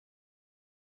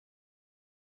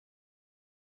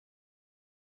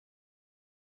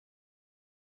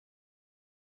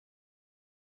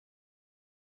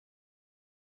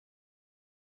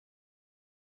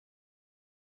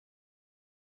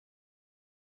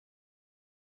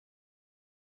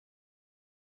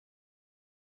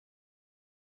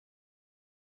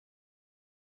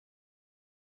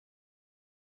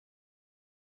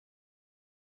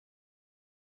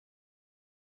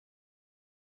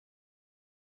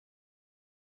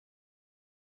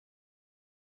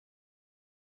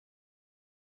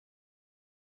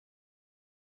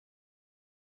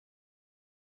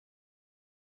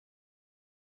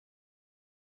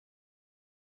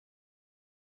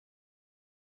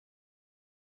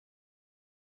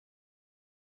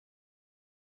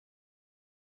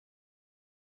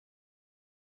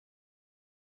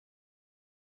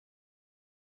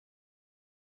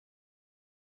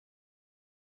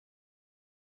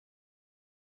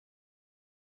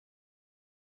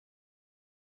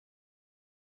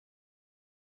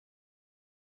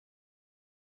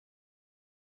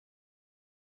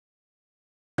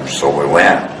So we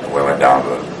went down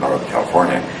to Northern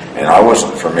California, and I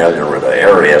wasn't familiar with the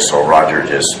area, so Roger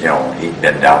just, he'd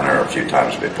been down there a few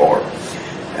times before,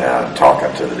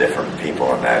 talking to the different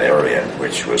people in that area,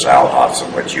 which was Al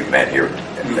Hodson, which you met here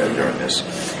during this.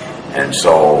 And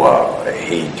so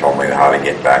he told me how to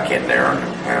get back in there,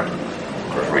 and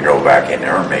of course we drove back in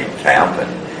there and made camp,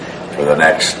 and for the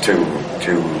next two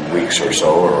weeks or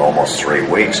so, or almost 3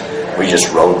 weeks, we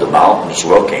just rode the mountains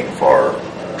looking for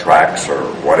tracks or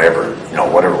whatever,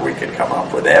 whatever we could come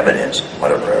up with, evidence,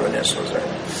 whatever evidence was there.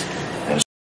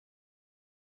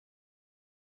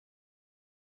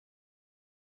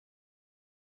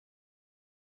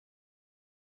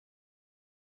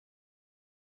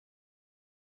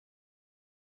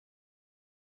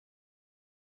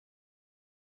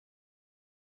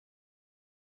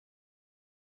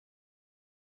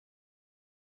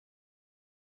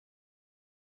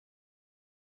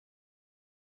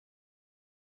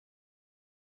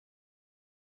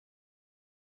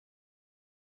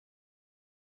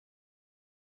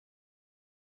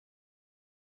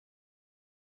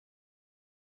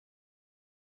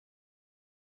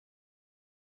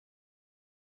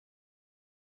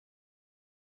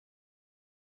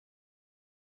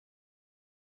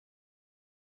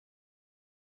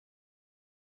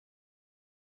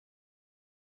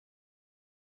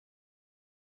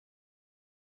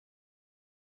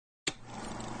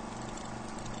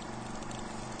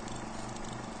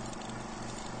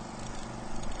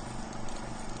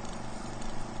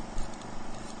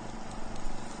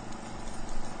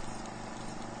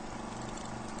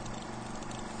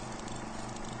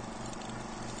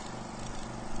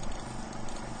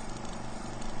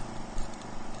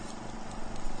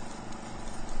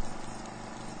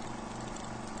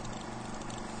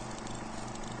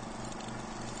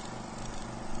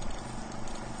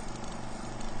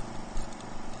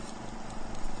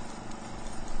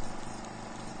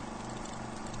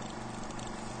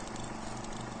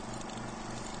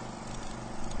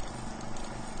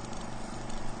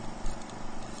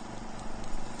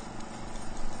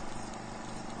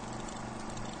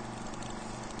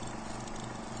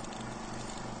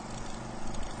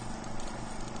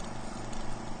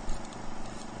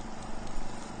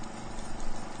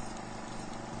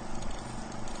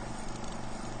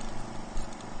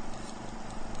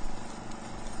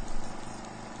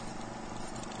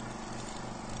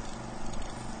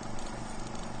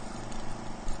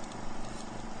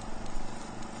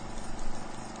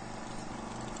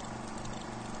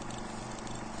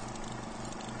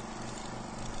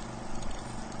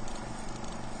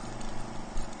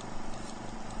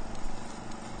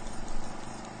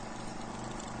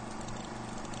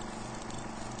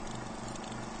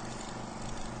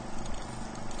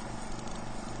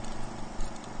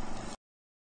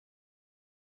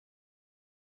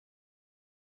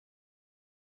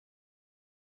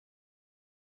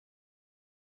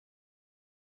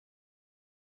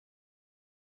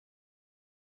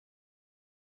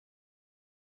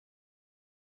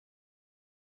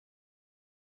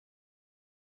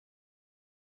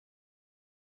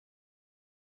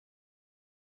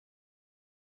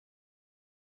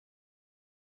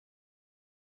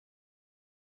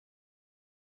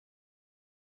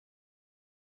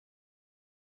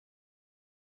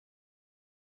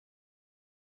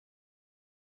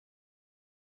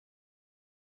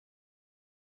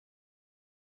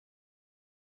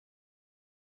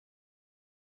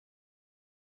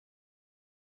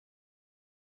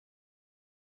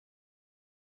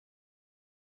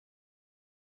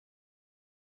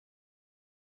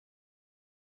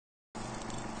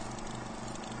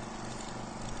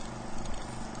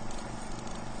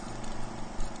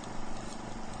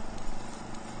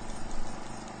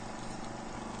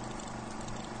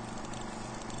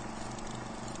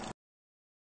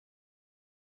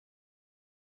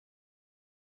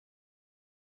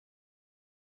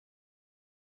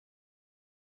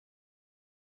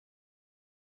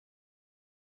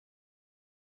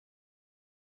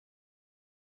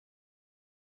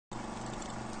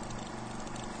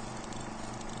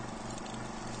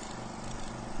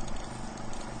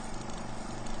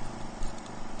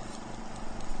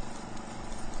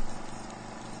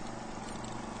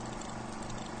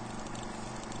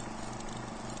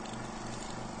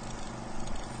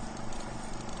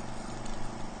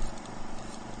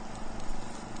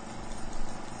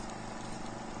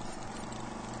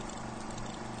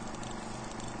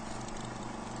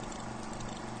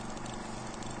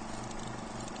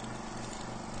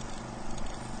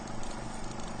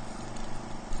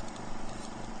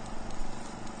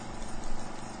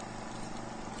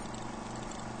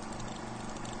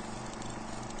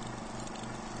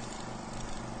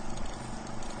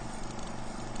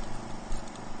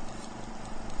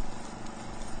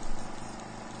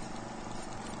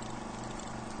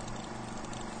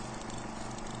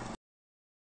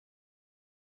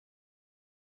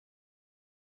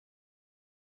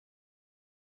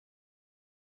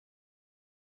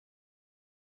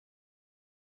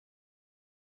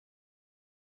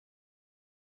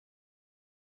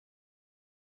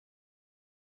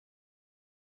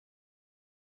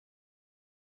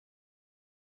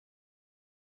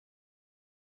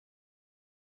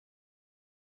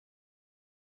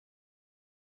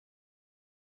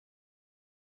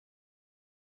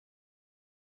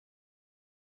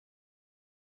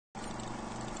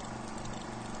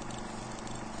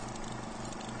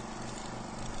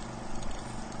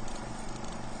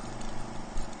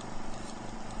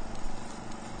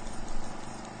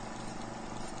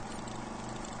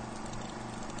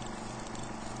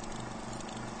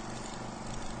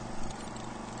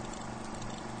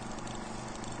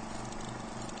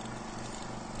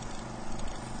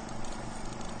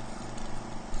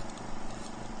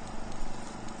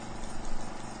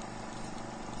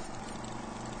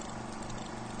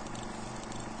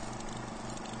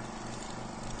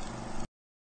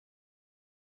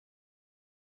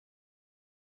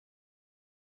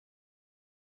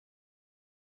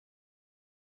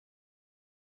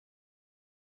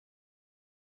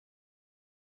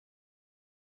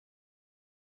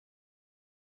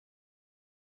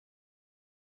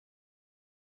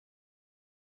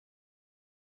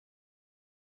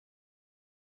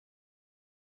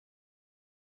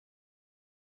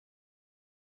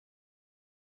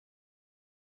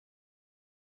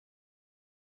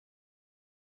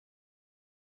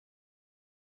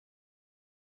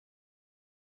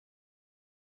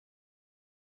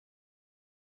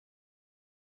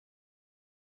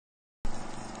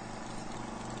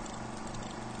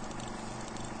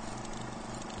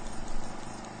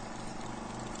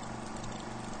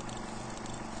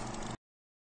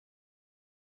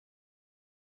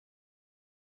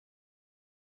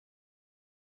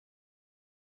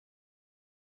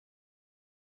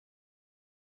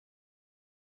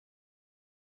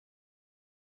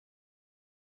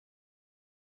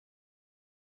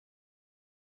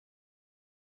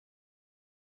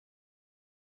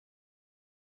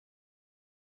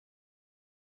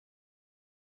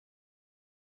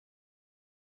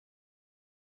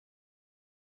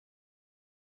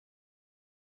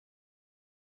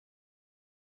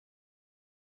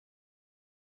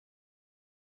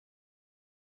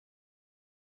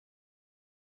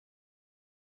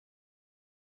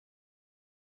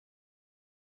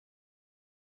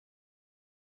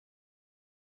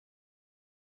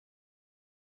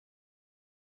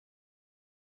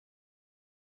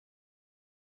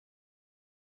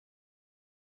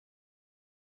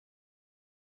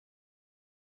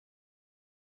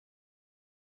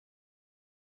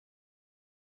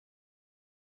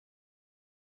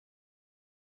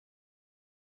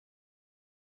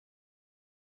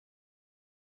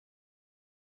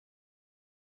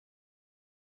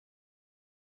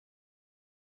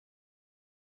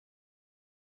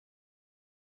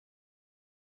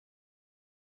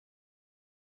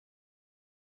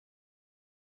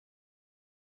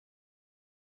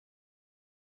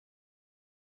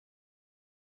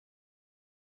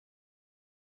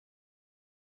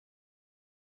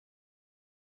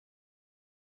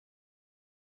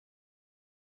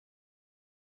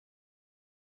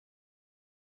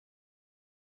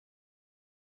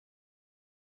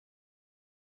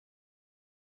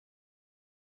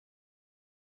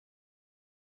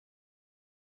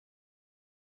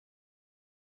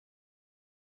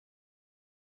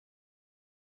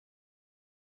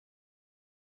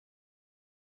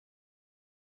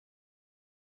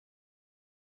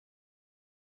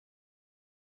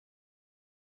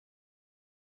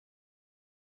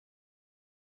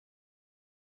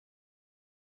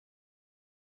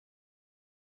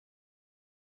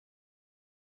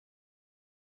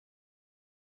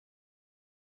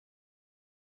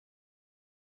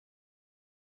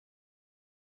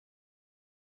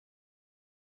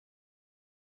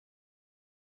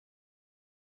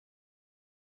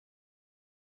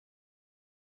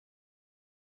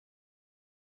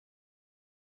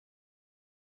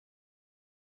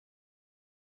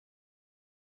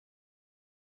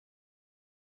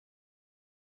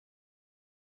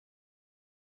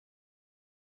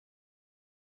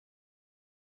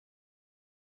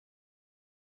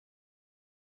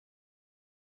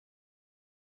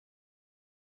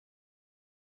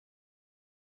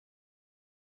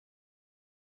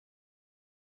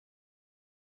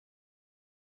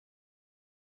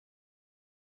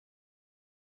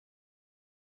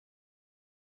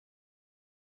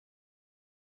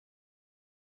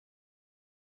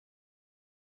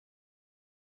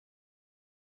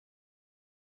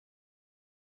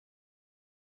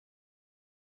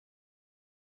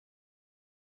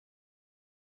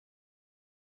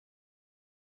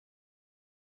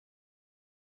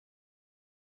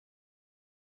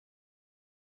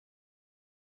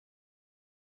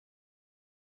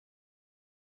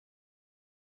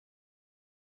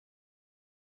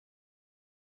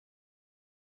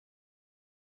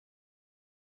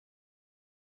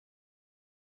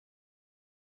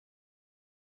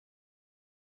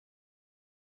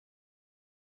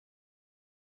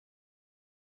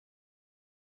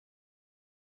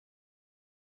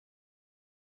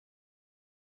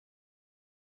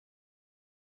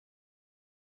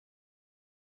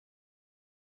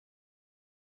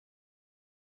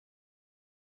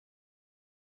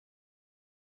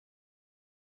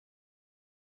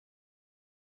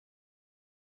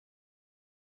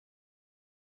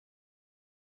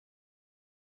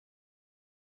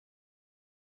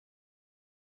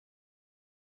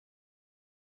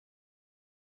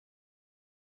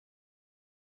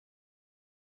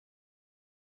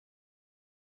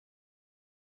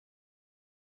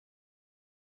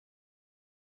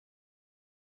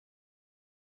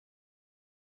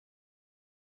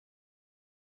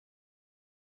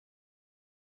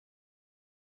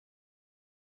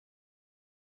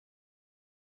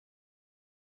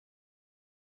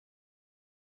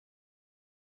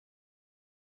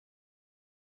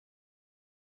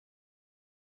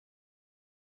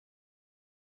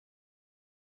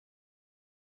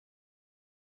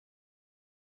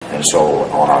 And so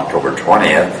on October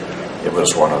 20th, it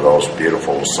was one of those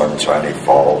beautiful sunshiny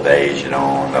fall days, you know,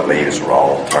 and the leaves were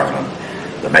all turning.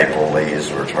 The maple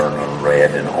leaves were turning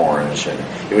red and orange,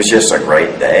 and it was just a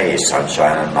great day, sun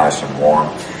shining nice and warm.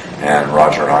 And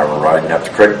Roger and I were riding up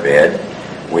the creek bed.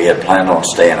 We had planned on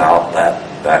staying out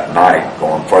that night,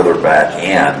 going further back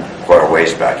in, quite a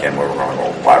ways back in. We were going to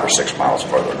go 5 or 6 miles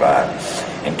further back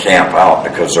and camp out,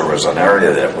 because there was an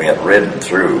area that we had ridden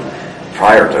through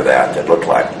prior to that looked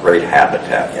like great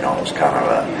habitat. You know, it was kind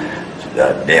of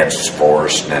a dense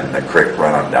forest and the creek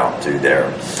running down through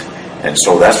there. And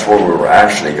so that's where we were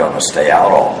actually going to stay out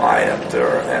all night up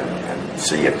there and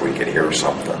see if we could hear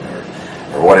something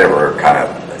or whatever kind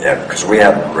of, because we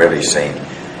hadn't really seen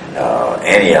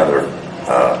any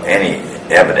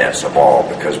evidence of all,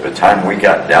 because by the time we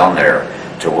got down there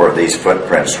to where these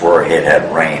footprints were, it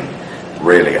had rained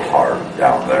really hard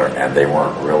down there, and they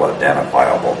weren't real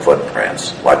identifiable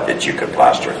footprints like that you could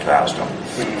plaster cast them.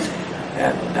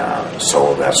 And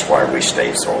so that's why we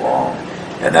stayed so long.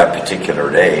 And that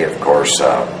particular day, of course,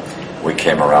 we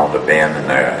came around a bend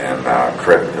in the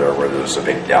creek there where there was a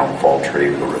big downfall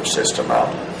tree with a root system up.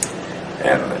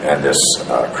 And this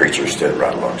creature stood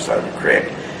right alongside the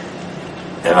creek.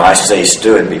 And I say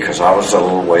stood because I was a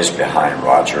little ways behind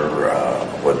Roger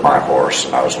with my horse,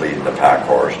 and I was leading the pack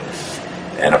horse.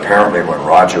 And apparently when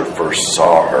Roger first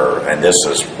saw her, and this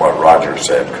is what Roger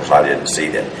said because I didn't see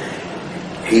it,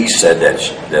 he said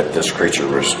that this creature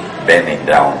was bending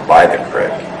down by the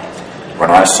creek. When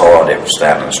I saw it, it was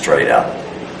standing straight up.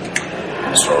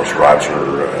 And so as Roger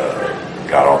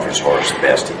got off his horse the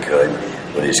best he could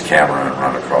with his camera and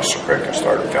run across the creek and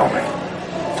started filming.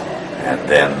 And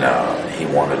then he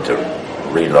wanted to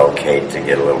relocate to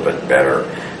get a little bit better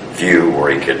view where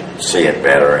he could see it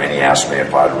better, and he asked me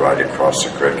if I'd ride across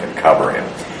the creek and cover him,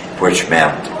 which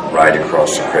meant ride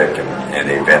across the creek, and in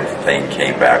the event the thing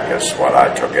came back, that's what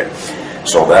I took it.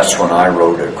 So that's when I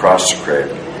rode across the creek,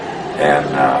 and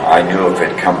I knew if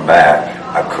it come back,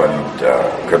 I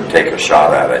couldn't take a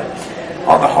shot at it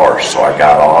on the horse, so I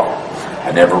got off.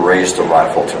 I never raised the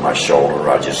rifle to my shoulder.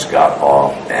 I just got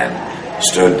off and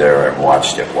stood there and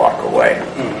watched it walk away.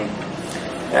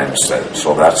 And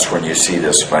so that's when you see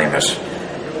this famous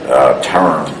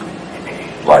turn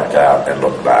like that and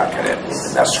look back at it,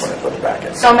 and that's when it looked back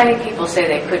at it. So many people say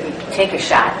they couldn't take a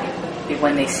shot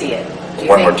when they see it.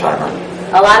 One more time,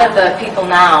 huh? A lot of the people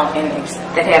now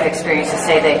that have experiences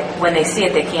say that when they see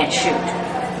it, they can't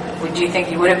shoot. Would you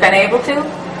think you would have been able to?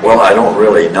 Well, I don't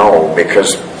really know,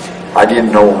 because I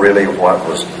didn't know really what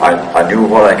was. I knew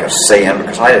what I could see in,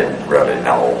 because I didn't really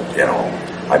know. You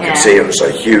know, I could see it was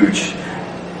a huge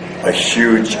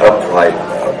upright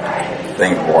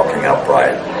thing walking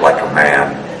upright like a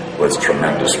man with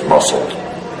tremendous muscle.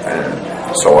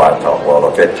 And so I thought,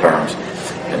 well, if it turns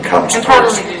and comes and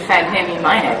towards... probably defend him, you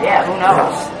might have, who knows?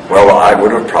 Yeah. Well, I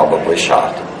would have probably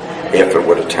shot if it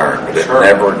would have turned, but it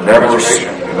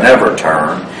never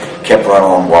turned, kept right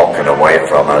on walking away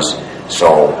from us,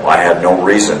 so I had no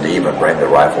reason to even bring the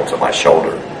rifle to my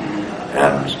shoulder.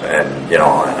 And you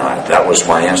know, that was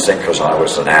my instinct, because I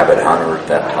was an avid hunter at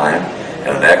that time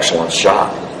and an excellent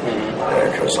shot.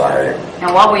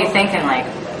 And what were you thinking, like,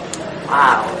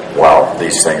 wow? Well,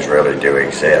 these things really do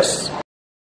exist.